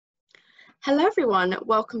Hello everyone,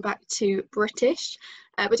 welcome back to British.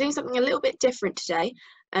 We're doing something a little bit different today.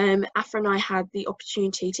 Aphra and I had the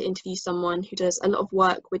opportunity to interview someone who does a lot of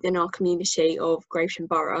work within our community of Gravesham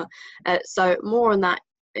Borough. So more on that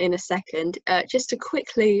in a second. Just to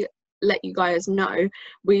quickly let you guys know,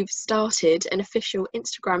 we've started an official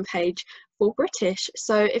Instagram page for British.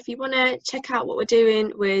 So if you want to check out what we're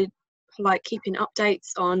doing, we're keeping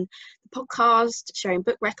updates on the podcast, sharing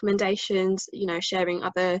book recommendations, sharing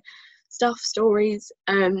other stuff, stories.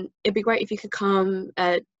 It'd be great if you could come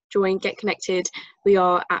join, get connected. We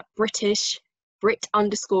are at Brit_ish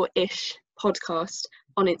podcast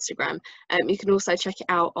on Instagram. You can also check it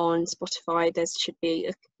out on Spotify. There should be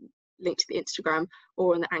a link to the Instagram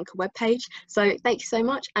or on the Anchor webpage. So thank you so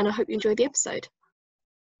much, and I hope you enjoyed the episode.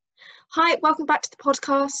 Hi, welcome back to the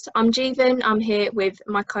podcast. I'm Jeevan. I'm here with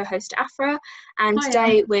my co-host Aphra, and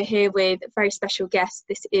today we're here with a very special guest.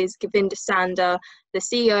 This is Gurvinder Sandher, the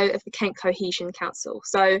CEO of the Kent Cohesion Council.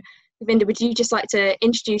 So, Gurvinder, would you just like to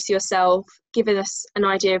introduce yourself, give us an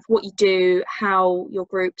idea of what you do, how your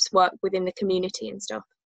groups work within the community and stuff?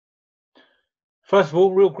 First of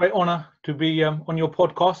all, real great honour to be on your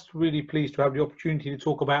podcast. Really pleased to have the opportunity to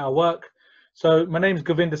talk about our work. So my name is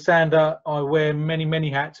Gurvinder Sandher. I wear many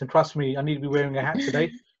hats, and trust me, I need to be wearing a hat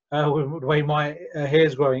today with the way my hair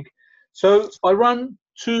is growing. So I run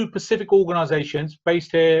two Pacific organisations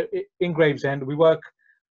based here in Gravesend. We work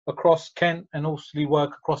across Kent and also work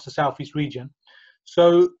across the South East region.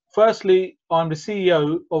 So firstly, I'm the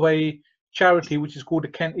CEO of a charity which is called the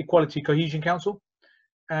Kent Equality Cohesion Council,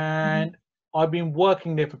 and I've been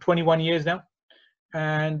working there for 21 years now.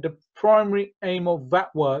 And the primary aim of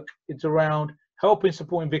that work is around helping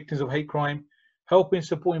supporting victims of hate crime, helping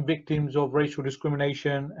supporting victims of racial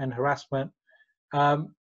discrimination and harassment,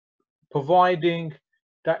 providing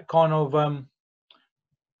that kind of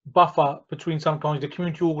buffer between sometimes the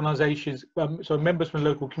community organisations, so members from the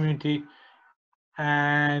local community,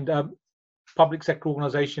 and public sector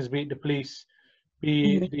organisations, be it the police,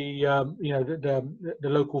 be it the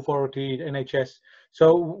local authority, the NHS.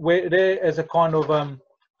 So we're there as a kind of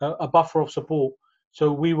a buffer of support.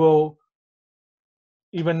 So we will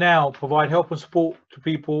even now provide help and support to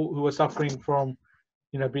people who are suffering from,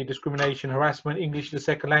 be it discrimination, harassment, English as a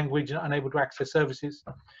second language, and unable to access services.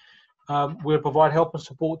 We'll provide help and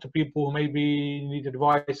support to people who maybe need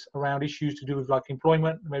advice around issues to do with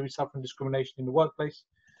employment, maybe suffering discrimination in the workplace,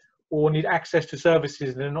 or need access to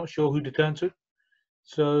services and they're not sure who to turn to.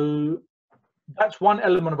 So that's one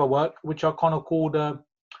element of our work, which I kind of call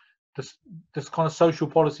this kind of social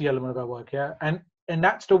policy element of our work, and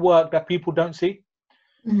that's the work that people don't see.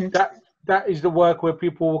 That is the work where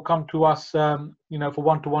people will come to us, for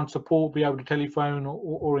one-to-one support, be able to telephone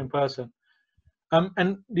or in person.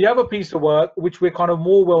 And the other piece of work, which we're kind of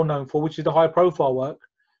more well known for, which is the high-profile work,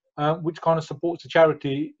 which kind of supports the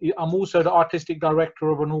charity. I'm also the artistic director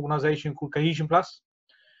of an organisation called Cohesion Plus.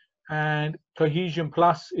 And Cohesion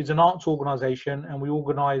Plus is an arts organisation, and we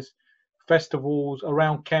organise festivals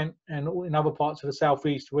around Kent and in other parts of the South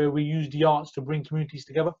East where we use the arts to bring communities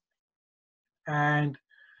together. And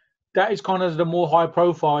that is kind of the more high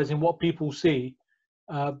profile as in what people see.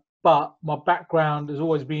 But my background has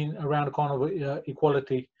always been around a kind of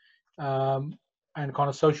equality and kind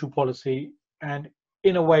of social policy. And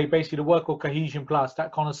in a way, basically the work of Cohesion Plus,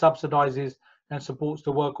 that kind of subsidises and supports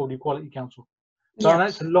the work of the Equality Council. So I know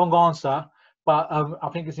it's a long answer, but I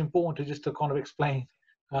think it's important to kind of explain.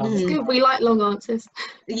 It's good. We like long answers.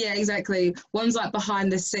 Yeah, exactly. One's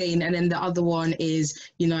behind the scene, and then the other one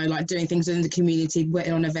is, doing things in the community,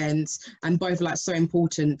 working on events, and both so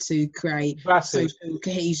important to create social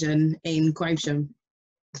cohesion in Gravesham.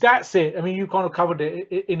 That's it. I mean, you kind of covered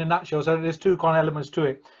it in a nutshell. So there's two kind of elements to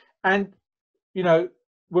it. And,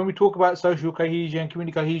 when we talk about social cohesion,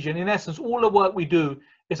 community cohesion, in essence, all the work we do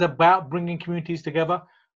is about bringing communities together.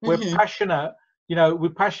 We're passionate, we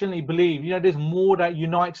passionately believe, there's more that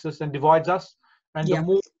unites us than divides us. And the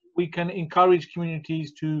more we can encourage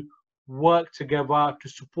communities to work together, to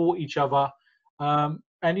support each other. And,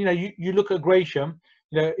 you look at Gravesham,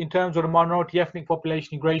 in terms of the minority ethnic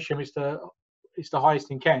population in Gravesham, it's the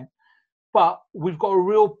highest in Kent. But we've got a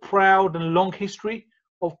real proud and long history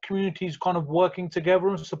of communities kind of working together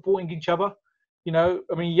and supporting each other.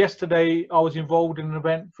 Yesterday I was involved in an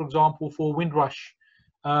event, for example, for Windrush,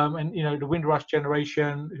 and the Windrush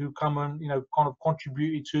generation who come and kind of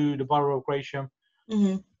contributed to the borough of Gravesham.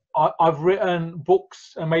 I've written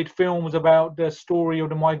books and made films about the story of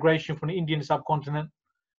the migration from the Indian subcontinent.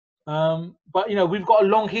 But we've got a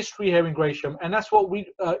long history here in Gravesham, and that's what we,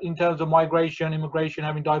 in terms of migration, immigration,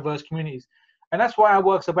 having diverse communities, and that's what our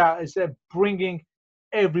work's about, is bringing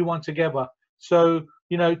everyone together. So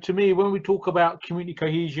you know, to me, when we talk about community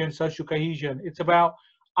cohesion, social cohesion, it's about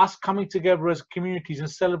us coming together as communities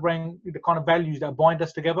and celebrating the kind of values that bind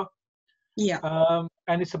us together. Yeah.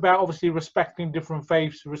 And it's about obviously respecting different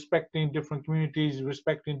faiths, respecting different communities,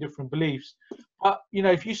 respecting different beliefs. But, you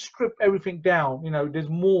know, if you strip everything down, you know, there's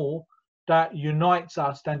more that unites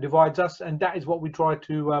us than divides us. And that is what we try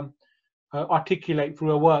to articulate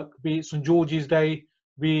through our work, be it St. George's Day,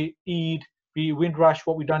 be it Eid, be it Windrush,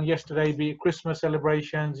 what we've done yesterday, be it Christmas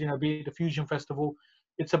celebrations, you know, be it the Fusion Festival.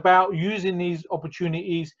 It's about using these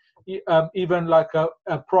opportunities, even like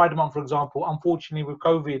a Pride Month, for example. Unfortunately, with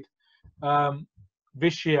COVID,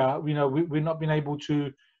 this year, you know, we've not been able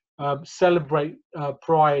to celebrate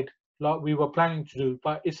Pride like we were planning to do.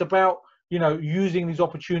 But it's about, you know, using these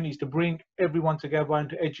opportunities to bring everyone together and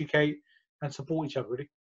to educate and support each other, really.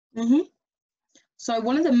 Mm-hmm. So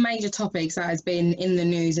one of the major topics that has been in the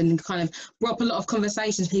news and kind of brought up a lot of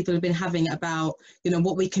conversations people have been having about, you know,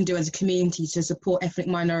 what we can do as a community to support ethnic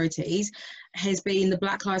minorities has been the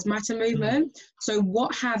Black Lives Matter movement. So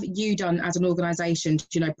what have you done as an organisation to,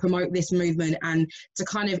 you know, promote this movement and to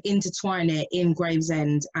kind of intertwine it in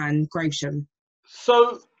Gravesend and Gravesham?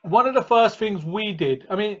 So one of the first things we did,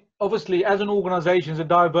 I mean, obviously as an organisation, as a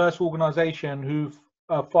diverse organisation who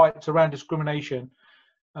fights around discrimination,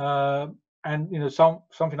 and, you know,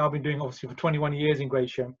 something I've been doing obviously for 21 years in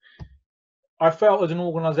Gravesham, I felt as an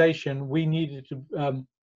organisation we needed to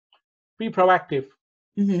be proactive,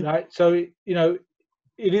 right? So, you know,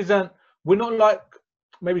 it isn't, we're not like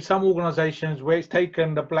maybe some organisations where it's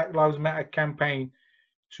taken the Black Lives Matter campaign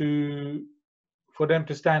for them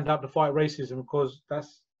to stand up to fight racism, because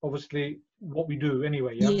that's obviously what we do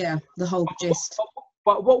anyway. Yeah, the whole gist.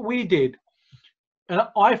 But what we did, and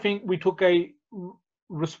I think we took a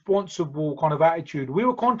responsible kind of attitude. We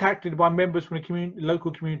were contacted by members from the community,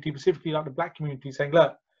 local community, specifically like the Black community, saying,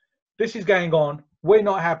 look, this is going on, we're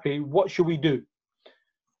not happy, what should we do?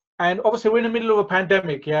 And obviously we're in the middle of a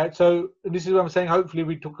pandemic, yeah, so this is what I'm saying, hopefully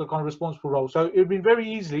we took a kind of responsible role. So it would be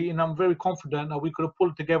very easily, and I'm very confident that we could have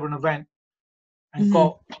pulled together an event and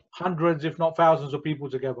got hundreds, if not thousands of people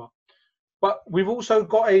together. But we've also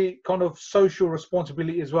got a kind of social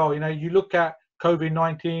responsibility as well. You know, you look at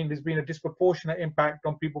COVID-19, there's been a disproportionate impact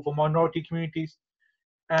on people from minority communities.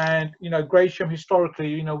 And, you know, Gravesham historically,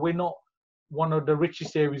 you know, we're not one of the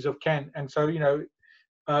richest areas of Kent. And so, you know,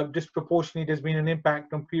 disproportionately, there's been an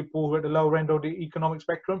impact on people who are at the lower end of the economic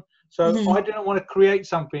spectrum. So I didn't want to create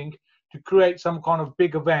something to create some kind of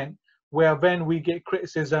big event where then we get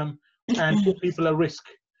criticism and put people at risk.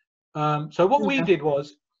 So what we did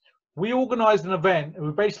was we organized an event,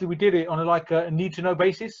 and we did it on a need-to-know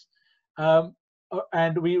basis.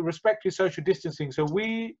 And we respected social distancing. So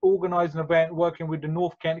we organized an event working with the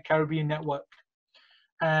North Kent Caribbean Network.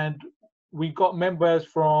 And we got members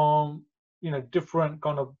from, you know, different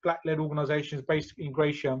kind of Black-led organizations based in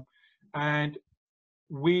Gravesham. And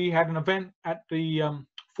we had an event at the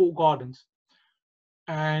Fort Gardens,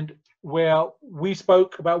 and where we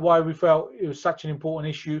spoke about why we felt it was such an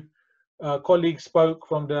important issue. Colleagues spoke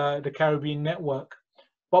from the Caribbean Network.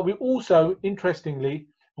 But we also, interestingly,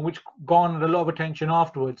 which garnered a lot of attention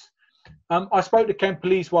afterwards, I spoke to Kent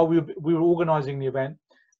Police while we were organising the event,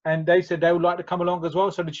 and they said they would like to come along as well.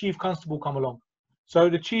 So the Chief Constable come along. So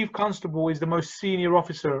the Chief Constable is the most senior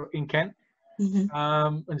officer in Kent,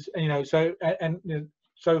 and you know, so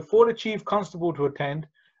so for the Chief Constable to attend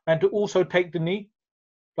and to also take the knee,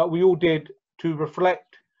 like we all did, to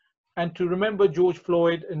reflect and to remember George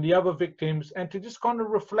Floyd and the other victims, and to just kind of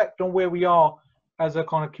reflect on where we are as a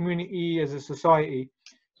kind of community, as a society.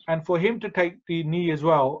 And for him to take the knee as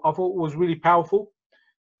well, I thought was really powerful.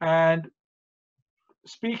 And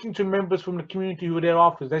speaking to members from the community who were there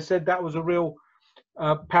after, they said that was a real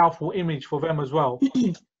powerful image for them as well.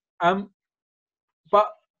 But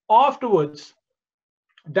afterwards,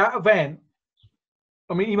 that event,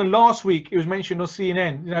 I mean, even last week, it was mentioned on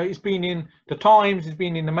CNN. You know, it's been in the Times, it's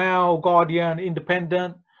been in the Mail, Guardian,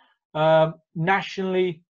 Independent,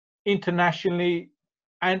 nationally, internationally,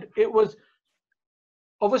 and it was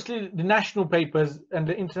obviously the national papers and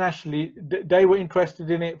the internationally, they were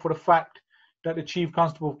interested in it for the fact that the Chief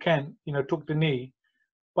Constable of Kent, you know, took the knee.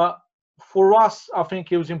 But for us, I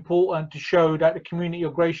think it was important to show that the community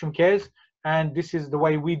of Gravesham cares, and this is the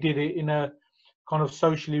way we did it, in a kind of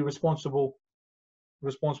socially responsible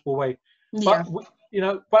way. Yeah. But you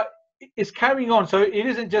know, but it's carrying on. So it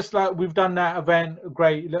isn't just like we've done that event,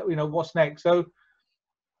 great, you know, what's next? So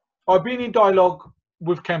I've been in dialogue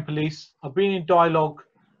with Kent Police. I've been in dialogue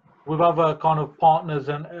with other kind of partners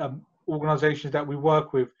and organizations that we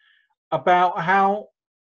work with about how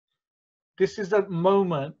this is a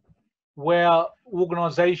moment where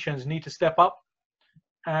organizations need to step up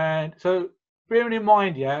And so bearing in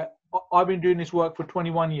mind, yeah, I've been doing this work for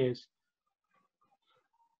 21 years.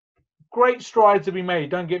 Great strides have been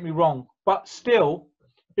made, don't get me wrong, but still,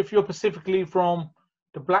 if you're specifically from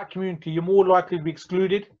the black community, you're more likely to be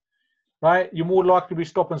excluded, right? You're more likely to be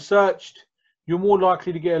stopped and searched. You're more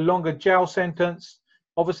likely to get a longer jail sentence.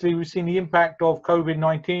 Obviously, we've seen the impact of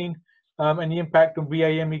COVID-19 and the impact on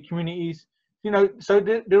BAME communities. You know, so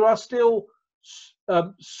there are still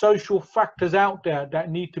social factors out there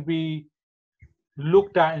that need to be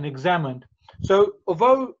looked at and examined. So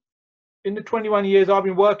although in the 21 years I've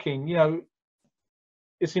been working, you know,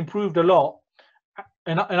 it's improved a lot.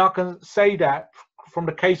 And I can say that from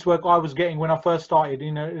the casework I was getting when I first started,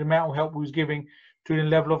 you know, the amount of help we was giving to the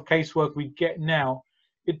level of casework we get now,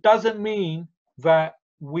 it doesn't mean that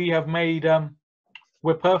we have made,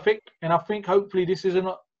 we're perfect. And I think hopefully this is an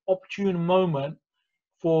opportune moment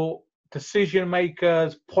for decision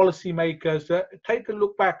makers, policy makers to take a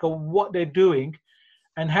look back at what they're doing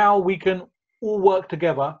and how we can all work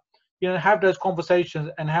together, you know, have those conversations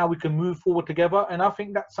and how we can move forward together. And I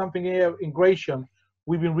think that's something here in Gratium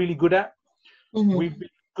we've been really good at. We've been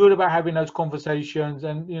good about having those conversations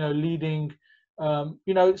and, you know, leading,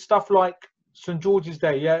 you know, stuff like St. George's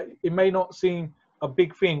Day. Yeah, it may not seem a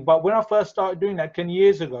big thing, but when I first started doing that 10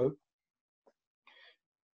 years ago,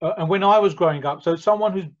 and when I was growing up, so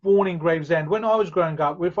someone who's born in Gravesend, when I was growing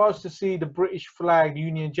up, if I was to see the British flag, the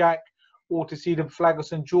Union Jack, or to see the flag of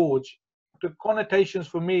St. George, the connotations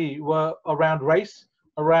for me were around race,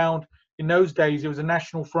 around, in those days, it was a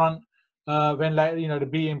national front, then later, you know, the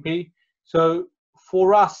BNP. So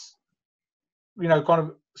for us, you know, kind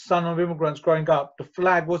of son of immigrants growing up, the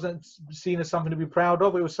flag wasn't seen as something to be proud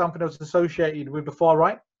of. It was something that was associated with the far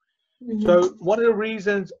right. So one of the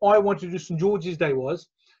reasons I wanted to do St. George's Day was,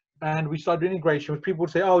 and we started doing integration, with people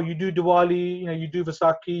would say, oh, you do Diwali, you know, you do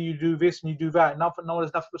Vaisakhi, you do this and you do that. No,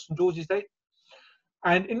 there's nothing but St. George's Day.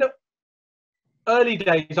 And in the early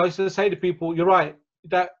days, I used to say to people, you're right,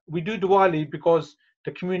 that we do Diwali because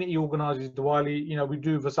the community organises Diwali. You know, we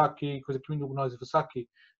do Vaisakhi because the community organises Vaisakhi.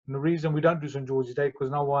 And the reason we don't do St. George's Day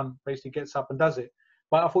because no one basically gets up and does it.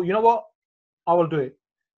 But I thought, you know what, I will do it.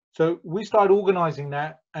 So we started organising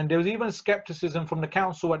that, and there was even skepticism from the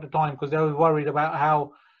council at the time because they were worried about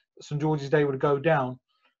how St. George's Day would go down.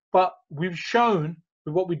 But we've shown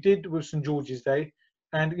with what we did with St. George's Day,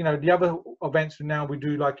 and you know, the other events now we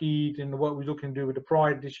do like Eid and what we're looking to do with the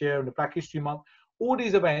Pride this year and the Black History Month, all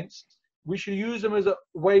these events, we should use them as a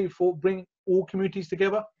way for bring all communities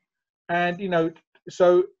together. And you know,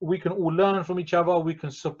 so we can all learn from each other, we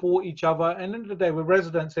can support each other. And at the end of the day, we're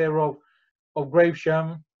residents here of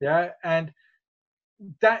Gravesham, yeah, and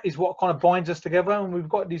that is what kind of binds us together. And we've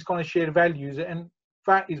got these kind of shared values, and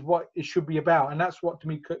that is what it should be about. And that's what, to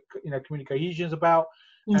me, you know, community cohesion is about.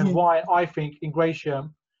 And why I think in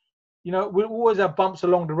Gratium, you know, we always have bumps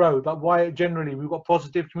along the road, but why generally we've got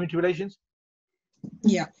positive community relations.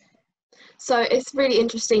 Yeah. So it's really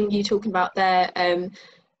interesting you talking about there.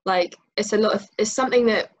 Like it's something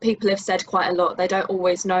that people have said quite a lot. They don't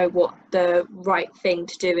always know what the right thing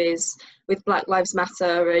to do is with Black Lives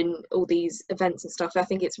Matter and all these events and stuff. I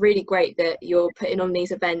think it's really great that you're putting on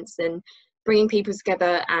these events and bringing people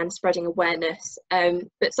together and spreading awareness.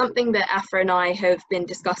 But something that Aphra and I have been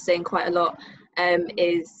discussing quite a lot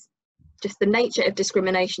is just the nature of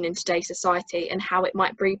discrimination in today's society and how it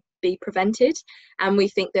might be prevented. And we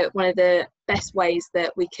think that one of the best ways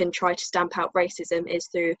that we can try to stamp out racism is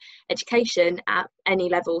through education at any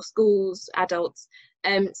level, schools, adults.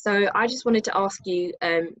 So I just wanted to ask you,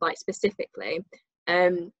 like specifically,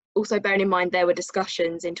 also bearing in mind there were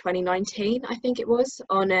discussions in 2019, I think it was,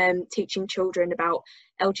 on teaching children about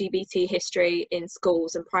LGBT history in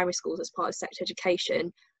schools and primary schools as part of sex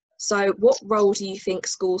education. So what role do you think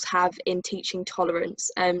schools have in teaching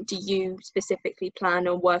tolerance? Do you specifically plan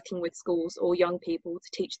on working with schools or young people to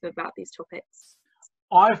teach them about these topics?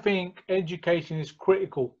 I think education is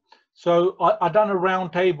critical. So I done a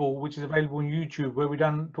round table, which is available on YouTube, where we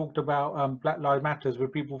talked about Black Lives Matters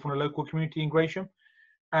with people from the local community in Gratium.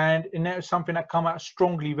 And that was something that come out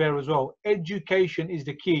strongly there as well. Education is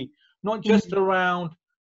the key, not just around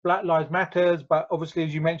Black Lives Matters, but obviously,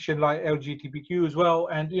 as you mentioned, like LGBTQ as well,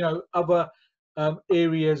 and you know, other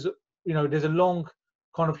areas. You know, there's a long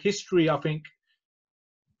kind of history, I think,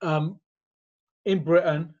 in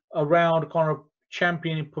Britain around kind of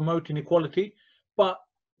championing, promoting equality. But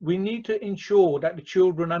we need to ensure that the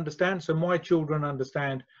children understand. So my children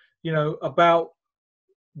understand, you know, about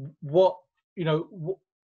what, you know,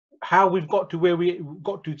 how we've got to where we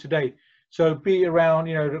got to today. So be it around,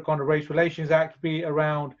 you know, the kind of Race Relations Act, be it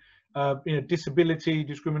around, you know, disability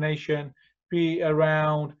discrimination, be it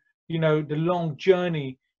around, you know, the long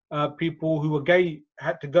journey people who were gay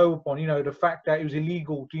had to go upon, you know, the fact that it was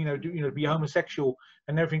illegal to, be homosexual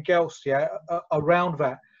and everything else, around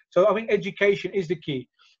that. So I think education is the key.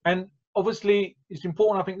 And obviously it's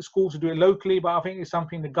important, I think, the schools to do it locally, but I think it's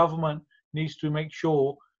something the government needs to make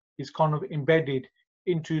sure is kind of embedded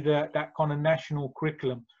into that kind of national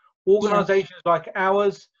curriculum. Organizations like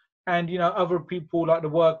ours, and other people like the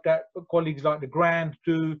work that colleagues like the Grand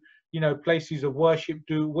do, places of worship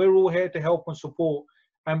do, we're all here to help and support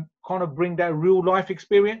and kind of bring that real life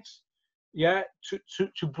experience,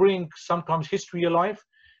 to bring sometimes history alive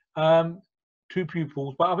to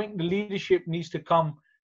pupils. But I think the leadership needs to come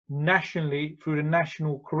nationally through the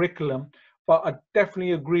national curriculum. But I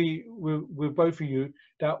definitely agree with both of you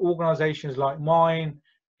that organizations like mine,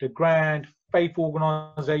 the Grand, faith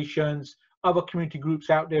organizations, other community groups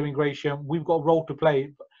out there in Gratian, we've got a role to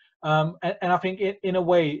play. And I think in a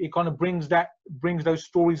way, it kind of brings those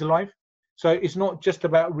stories alive. So it's not just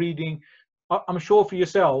about reading. I'm sure for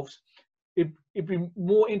yourselves, it'd be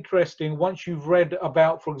more interesting once you've read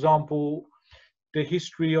about, for example, the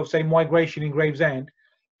history of, say, migration in Gravesend,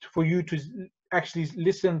 for you to actually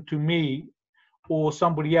listen to me or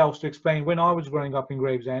somebody else to explain when I was growing up in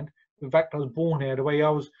Gravesend. In fact, I was born here, the way I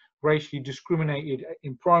was racially discriminated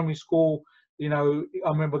in primary school. I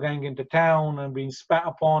remember going into town and being spat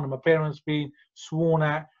upon and my parents being sworn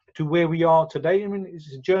at, to where we are today. I mean,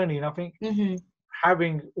 it's a journey, and I think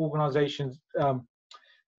having organizations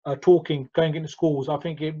talking, going into schools, I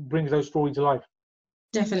think it brings those stories to life.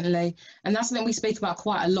 Definitely. And that's something we speak about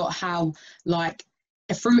quite a lot, how like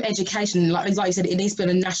through education, like you said, it needs to be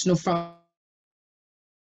on a national front,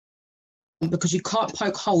 because you can't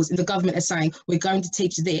poke holes in the government as saying we're going to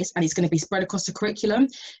teach this and it's going to be spread across the curriculum,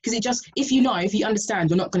 because it just, if you understand,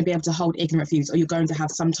 you're not going to be able to hold ignorant views, or you're going to have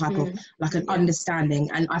some type of like an understanding.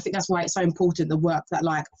 And I think that's why it's so important, the work that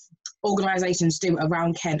like organizations do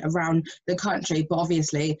around Kent, around the country. But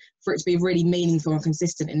obviously for it to be really meaningful and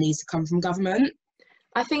consistent, it needs to come from government.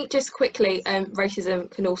 I think just quickly,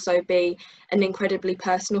 racism can also be an incredibly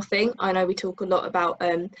personal thing. I know we talk a lot about,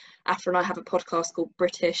 Aphra and I have a podcast called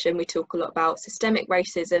British, and we talk a lot about systemic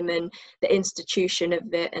racism and the institution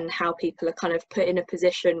of it, and how people are kind of put in a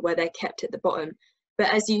position where they're kept at the bottom.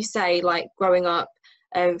 But as you say, like growing up,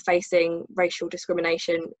 facing racial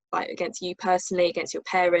discrimination, like against you personally, against your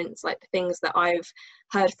parents, like the things that I've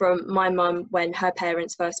heard from my mum when her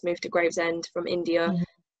parents first moved to Gravesend from India,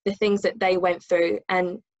 the things that they went through.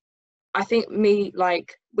 And I think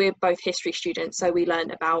we're both history students, so we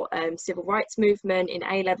learned about civil rights movement in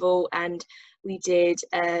A-level, and we did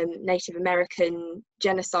Native American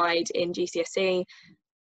genocide in GCSE.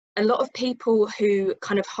 A lot of people who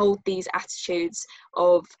kind of hold these attitudes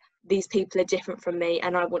of, these people are different from me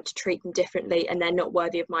and I want to treat them differently and they're not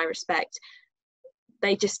worthy of my respect,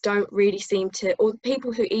 they just don't really seem to, or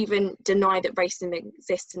people who even deny that racism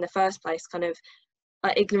exists in the first place, kind of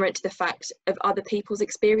are ignorant to the fact of other people's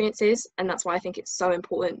experiences. And that's why I think it's so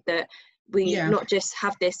important that we not just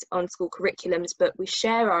have this on school curriculums, but we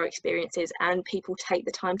share our experiences and people take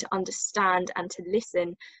the time to understand and to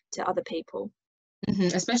listen to other people.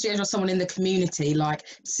 Especially as you're someone in the community, like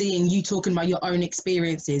seeing you talking about your own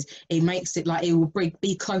experiences, it makes it like it will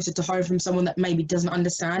be closer to home from someone that maybe doesn't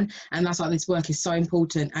understand. And that's why this work is so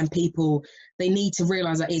important, and people, they need to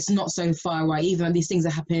realize that it's not so far away. Even though these things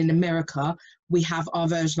are happening in America, we have our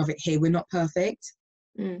version of it here. We're not perfect.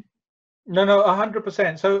 No,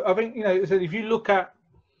 100%. So I think, so if you look at,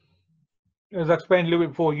 as I explained a little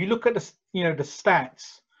bit before, you look at the the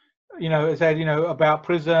stats, it said, about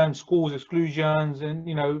prison, schools, exclusions, and,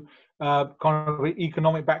 kind of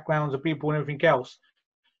economic backgrounds of people and everything else.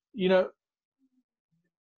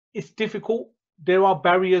 It's difficult. There are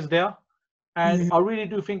barriers there. And I really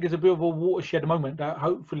do think it's a bit of a watershed moment that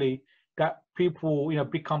hopefully that people,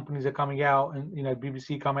 big companies are coming out, and,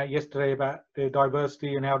 BBC came out yesterday about their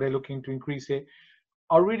diversity and how they're looking to increase it.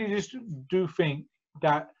 I really just do think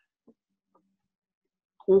that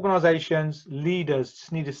organizations, leaders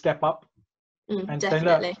just need to step up and say,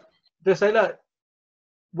 look,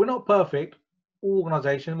 we're not perfect.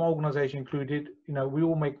 Organization, my organization included, we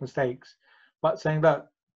all make mistakes, but saying that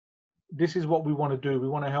this is what we want to do. We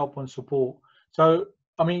want to help and support. So,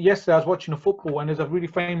 I mean, yesterday I was watching a football, and there's a really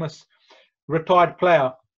famous retired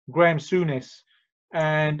player, Graham Souness,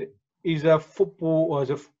 and he's a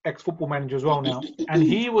ex-football manager as well now. And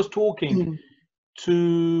he was talking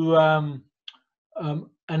to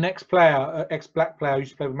an ex-black player who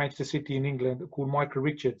used to play with Manchester City in England, called Michael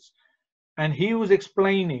Richards. And he was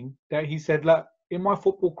explaining that, he said, look, in my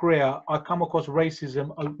football career, I come across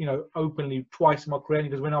racism, openly twice in my career.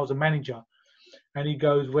 Because when I was a manager, and he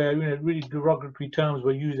goes where really derogatory terms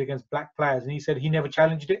were used against black players, and he said he never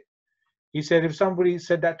challenged it. He said if somebody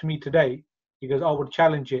said that to me today, he goes, I would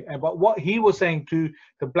challenge it. But what he was saying to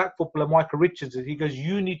the black footballer Michael Richards is, he goes,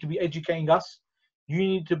 you need to be educating us, you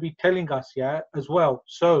need to be telling us, as well,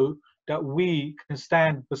 so that we can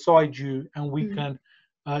stand beside you and we can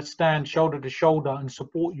stand shoulder to shoulder and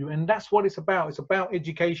support you. And that's what it's about. It's about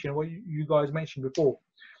education, what you guys mentioned before.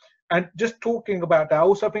 And just talking about that, I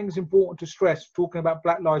also think it's important to stress, talking about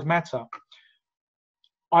Black Lives Matter,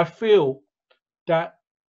 I feel that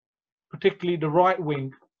particularly the right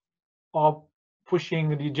wing are pushing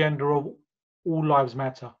the agenda of all lives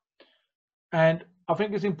matter. And I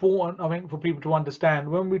think it's important, for people to understand,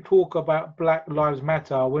 when we talk about Black Lives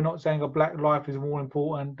Matter, we're not saying a black life is more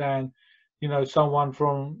important than, someone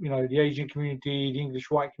from, the Asian community, the English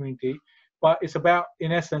white community, but it's about,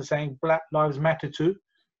 in essence, saying Black Lives Matter too.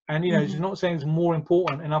 And, it's not saying it's more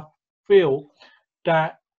important. And I feel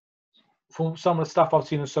that from some of the stuff I've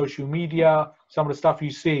seen on social media, some of the stuff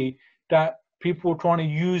you see, that people are trying to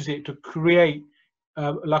use it to create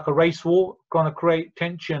like a race war, trying to create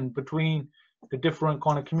tension between the different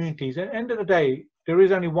kind of communities. At the end of the day, there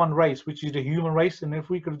is only one race, which is the human race. And if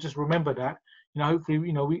we could just remember that, hopefully,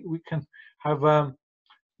 we can have,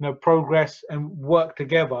 progress and work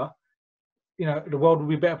together, the world will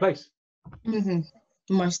be a better place.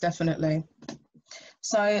 Most definitely.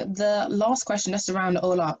 So the last question, just to round it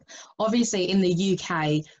all up, obviously in the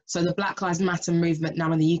UK, so the Black Lives Matter movement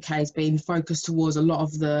now in the UK has been focused towards a lot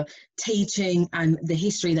of the teaching and the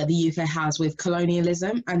history that the UK has with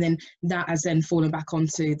colonialism, and then that has then fallen back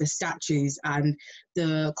onto the statues and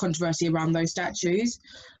the controversy around those statues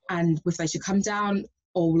and if they should come down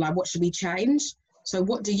or like what should be changed. So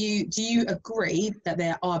what do you agree that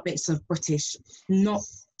there are bits of British, not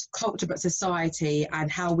culture but society,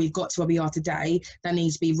 and how we've got to where we are today that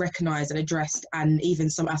needs to be recognised and addressed, and even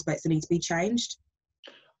some aspects that need to be changed?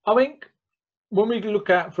 I think when we look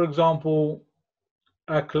at, for example,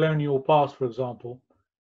 our colonial past, for example,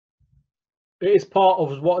 it is part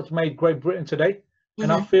of what has made Great Britain today.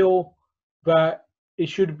 And I feel that it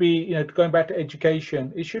should be, going back to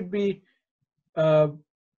education, it should be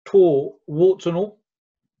taught warts and all.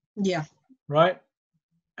 Yeah. Right.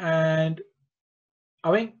 And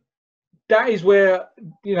I think that is where,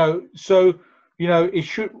 it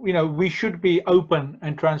should, we should be open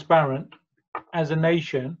and transparent as a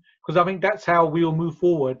nation, because I think that's how we'll move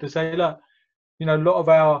forward, to say, look, a lot of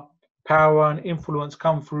our power and influence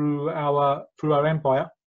come through our empire.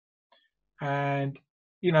 And,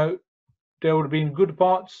 there would have been good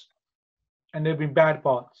parts and there have been bad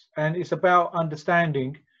parts. And it's about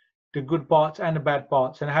understanding the good parts and the bad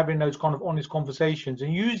parts and having those kind of honest conversations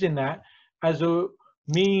and using that as a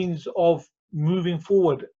means of moving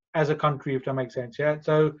forward as a country, if that makes sense.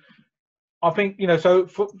 So I think, so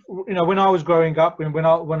for, when I was growing up and when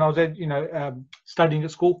I was studying at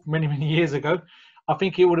school many years ago, I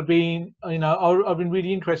think it would have been, I've been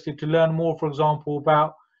really interested to learn more, for example,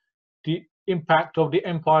 about the impact of the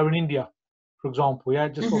empire in India, for example,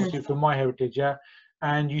 just obviously from my heritage,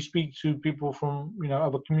 and you speak to people from,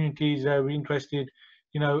 other communities that are interested,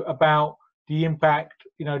 about the impact,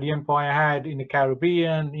 the empire had in the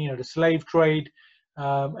Caribbean, the slave trade,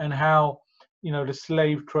 and how, the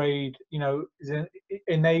slave trade,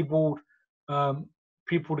 enabled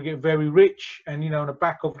people to get very rich, and on the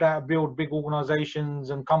back of that build big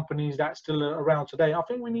organizations and companies that still are around today. I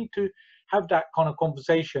think we need to have that kind of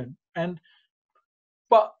conversation,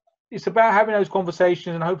 but it's about having those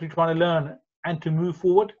conversations and hopefully trying to learn and to move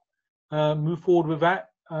forward with that.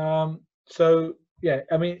 So yeah,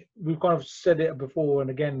 I mean, we've kind of said it before and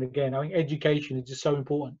again. I think education is just so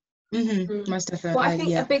important. Most definitely. Well, I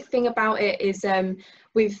think a big thing about it is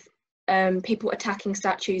with people attacking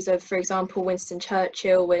statues of, for example, Winston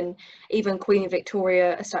Churchill, and even Queen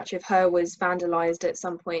Victoria, a statue of her was vandalised at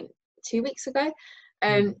some point 2 weeks ago.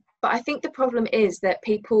 But I think the problem is that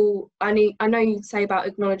people, I know you say about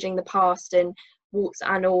acknowledging the past and warts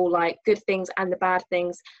and all, like good things and the bad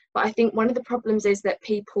things, but I think one of the problems is that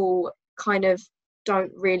people kind of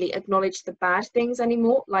don't really acknowledge the bad things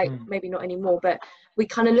anymore, like maybe not anymore, but we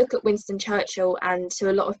kind of look at Winston Churchill, and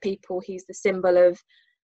to a lot of people he's the symbol of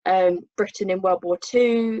Britain in World War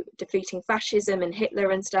II, defeating fascism and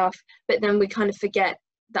Hitler and stuff, but then we kind of forget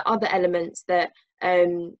the other elements, that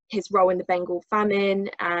his role in the Bengal famine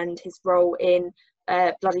and his role in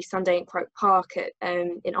Bloody Sunday in Croke Park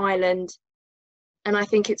in Ireland. And I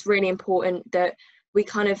think it's really important that we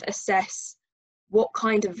kind of assess what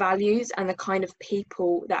kind of values and the kind of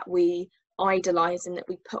people that we idolise and that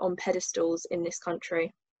we put on pedestals in this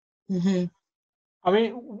country. I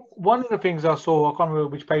mean, one of the things I saw, I can't remember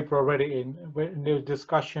which paper I read it in, when there was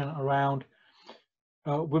discussion around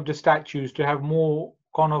with the statues to have more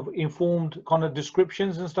kind of informed kind of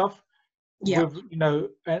descriptions and stuff. Yeah. With, you know,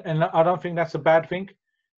 and I don't think that's a bad thing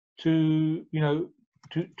to, you know,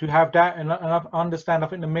 to have that. And I understand. I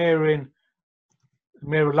think the mayor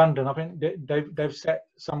of London, I think they've set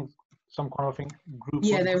some kind of thing group.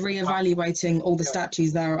 Yeah, they're reevaluating all the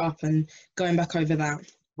statues that are up and going back over that.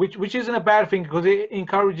 Which isn't a bad thing, because it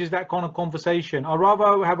encourages that kind of conversation. I'd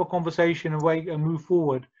rather have a conversation and wait and move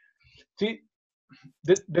forward. See,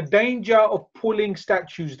 the danger of pulling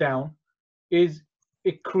statues down is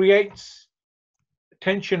it creates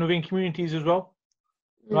tension within communities as well,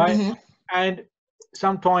 right? Mm-hmm. And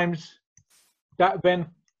sometimes that then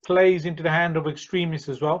plays into the hand of extremists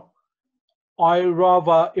as well. I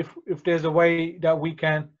rather, if there's a way that we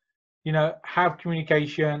can, you know, have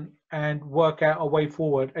communication and work out a way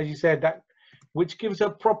forward, as you said, that which gives a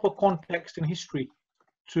proper context and history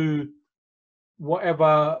to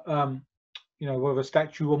whatever, you know, whether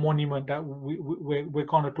statue or monument that we're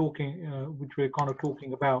kind of talking, which we're kind of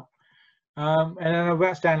talking about. And then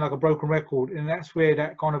that's down like a broken record, and that's where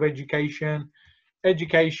that kind of education,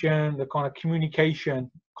 the kind of communication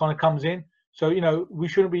kind of comes in. So, you know, we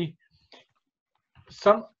shouldn't be.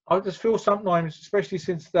 I just feel sometimes, especially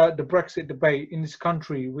since the Brexit debate in this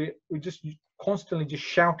country, we're just constantly just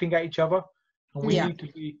shouting at each other, and we need to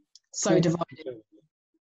be so divided.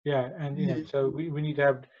 Yeah, and you know, so we need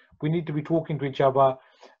to be talking to each other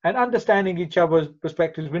and understanding each other's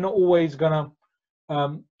perspectives. We're not always gonna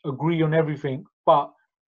agree on everything, but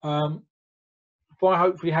by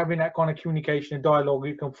hopefully having that kind of communication and dialogue,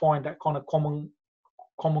 you can find that kind of common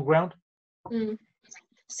ground.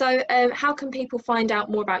 So how can people find out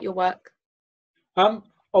more about your work?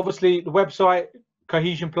 Obviously the website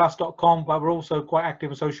cohesionplus.com, but we're also quite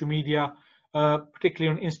active on social media,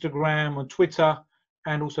 particularly on Instagram, on Twitter,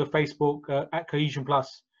 and also Facebook at Cohesion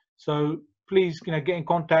Plus. So please, you know, get in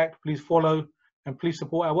contact, please follow, and please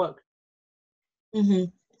support our work.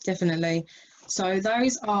 Definitely. So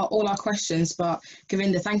those are all our questions, but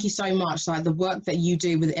Gurvinder, thank you so much. Like, the work that you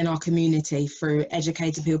do within our community through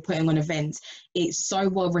educating people, putting on events, it's so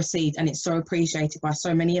well received and it's so appreciated by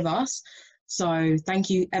so many of us. So thank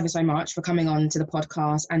you ever so much for coming on to the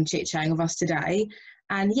podcast and chit-chatting with us today.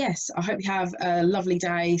 And yes, I hope you have a lovely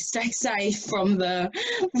day. Stay safe from the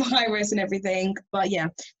virus and everything. But yeah,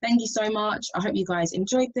 thank you so much. I hope you guys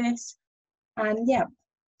enjoyed this. And yeah,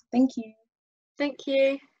 thank you. Thank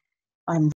you. I'm